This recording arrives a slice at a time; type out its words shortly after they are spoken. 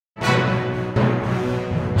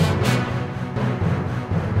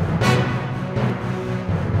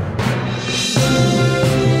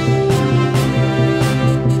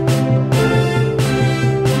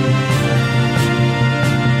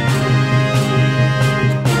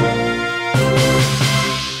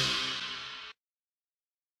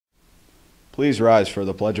Please rise for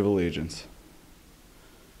the Pledge of Allegiance.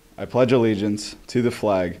 I pledge allegiance to the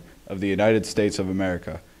flag of the United States of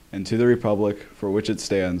America and to the republic for which it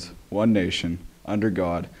stands, one nation, under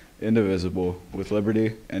God, indivisible, with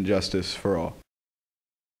liberty and justice for all.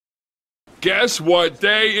 Guess what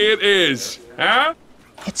day it is, huh?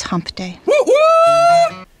 It's hump day.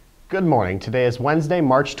 Woo-hoo! Good morning. Today is Wednesday,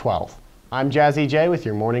 March 12th. I'm Jazzy J with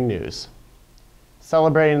your morning news.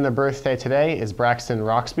 Celebrating their birthday today is Braxton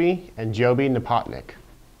Roxby and Joby Napotnik.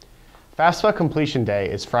 FAFSA completion day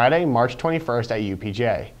is Friday, March 21st at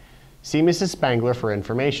UPJ. See Mrs. Spangler for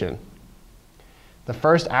information. The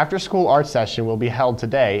first after-school art session will be held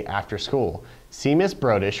today after school. See Miss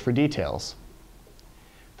Brodish for details.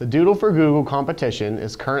 The Doodle for Google competition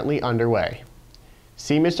is currently underway.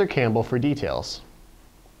 See Mr. Campbell for details.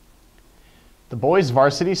 The boys'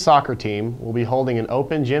 varsity soccer team will be holding an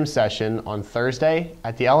open gym session on Thursday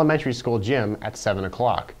at the elementary school gym at 7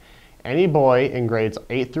 o'clock. Any boy in grades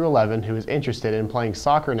 8 through 11 who is interested in playing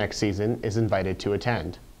soccer next season is invited to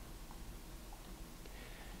attend.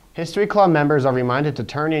 History Club members are reminded to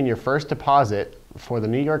turn in your first deposit for the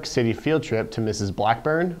New York City field trip to Mrs.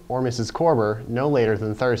 Blackburn or Mrs. Korber no later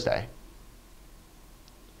than Thursday.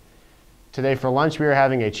 Today for lunch we are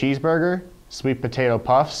having a cheeseburger, sweet potato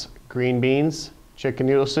puffs, green beans, chicken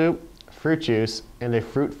noodle soup, fruit juice, and a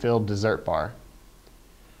fruit-filled dessert bar.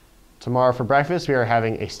 Tomorrow for breakfast we are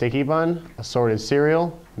having a sticky bun, assorted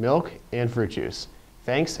cereal, milk, and fruit juice.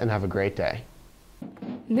 Thanks and have a great day.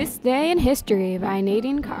 This Day in History by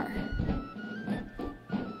Nadine Carr.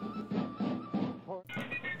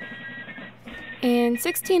 In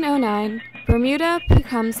 1609, Bermuda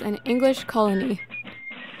becomes an English colony.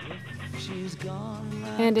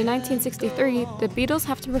 And in 1963, the Beatles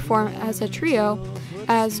have to perform as a trio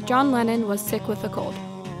as John Lennon was sick with a cold.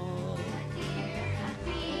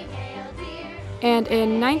 And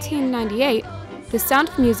in 1998, The Sound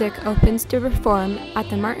of Music opens to perform at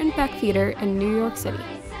the Martin Beck Theater in New York City.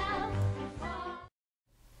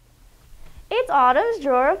 It's Autumn's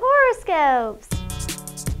Drawer of Horoscopes.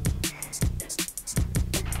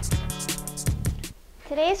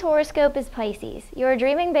 Today's horoscope is Pisces. You are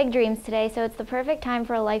dreaming big dreams today, so it's the perfect time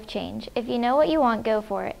for a life change. If you know what you want, go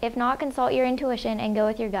for it. If not, consult your intuition and go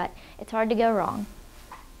with your gut. It's hard to go wrong.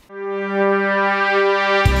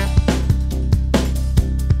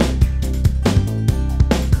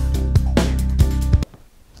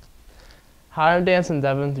 Hi, I'm Danson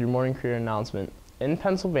Devon with your morning career announcement. In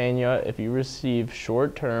Pennsylvania, if you receive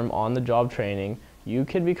short-term on-the-job training, you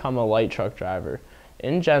could become a light truck driver.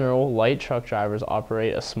 In general, light truck drivers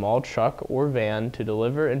operate a small truck or van to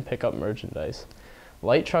deliver and pick up merchandise.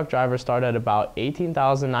 Light truck drivers start at about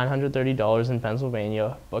 $18,930 in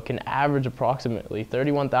Pennsylvania, but can average approximately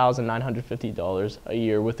 $31,950 a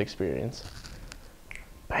year with experience.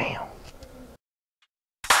 Bam!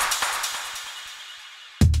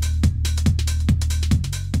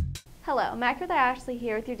 Hello, Macro Ashley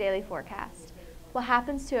here with your daily forecast. What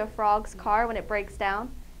happens to a frog's car when it breaks down?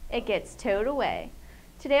 It gets towed away.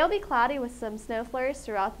 Today will be cloudy with some snow flurries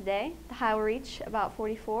throughout the day. The high will reach about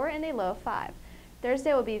 44 and a low of 5.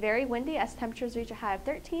 Thursday will be very windy as temperatures reach a high of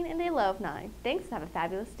 13 and a low of 9. Thanks and have a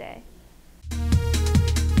fabulous day.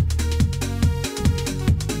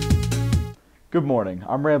 Good morning.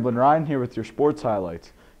 I'm Ramblin' Ryan here with your sports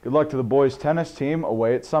highlights. Good luck to the boys tennis team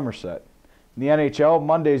away at Somerset. In the NHL,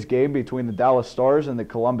 Monday's game between the Dallas Stars and the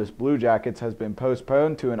Columbus Blue Jackets has been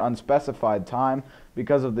postponed to an unspecified time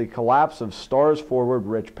because of the collapse of Stars forward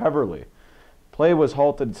Rich Peverley. Play was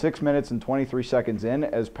halted 6 minutes and 23 seconds in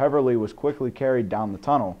as Peverley was quickly carried down the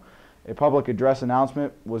tunnel. A public address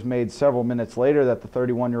announcement was made several minutes later that the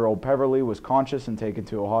 31-year-old Peverley was conscious and taken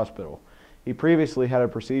to a hospital. He previously had a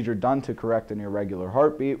procedure done to correct an irregular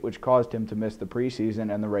heartbeat, which caused him to miss the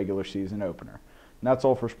preseason and the regular season opener. And that's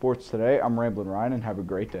all for sports today. I'm Ramblin' Ryan, and have a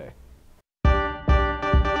great day.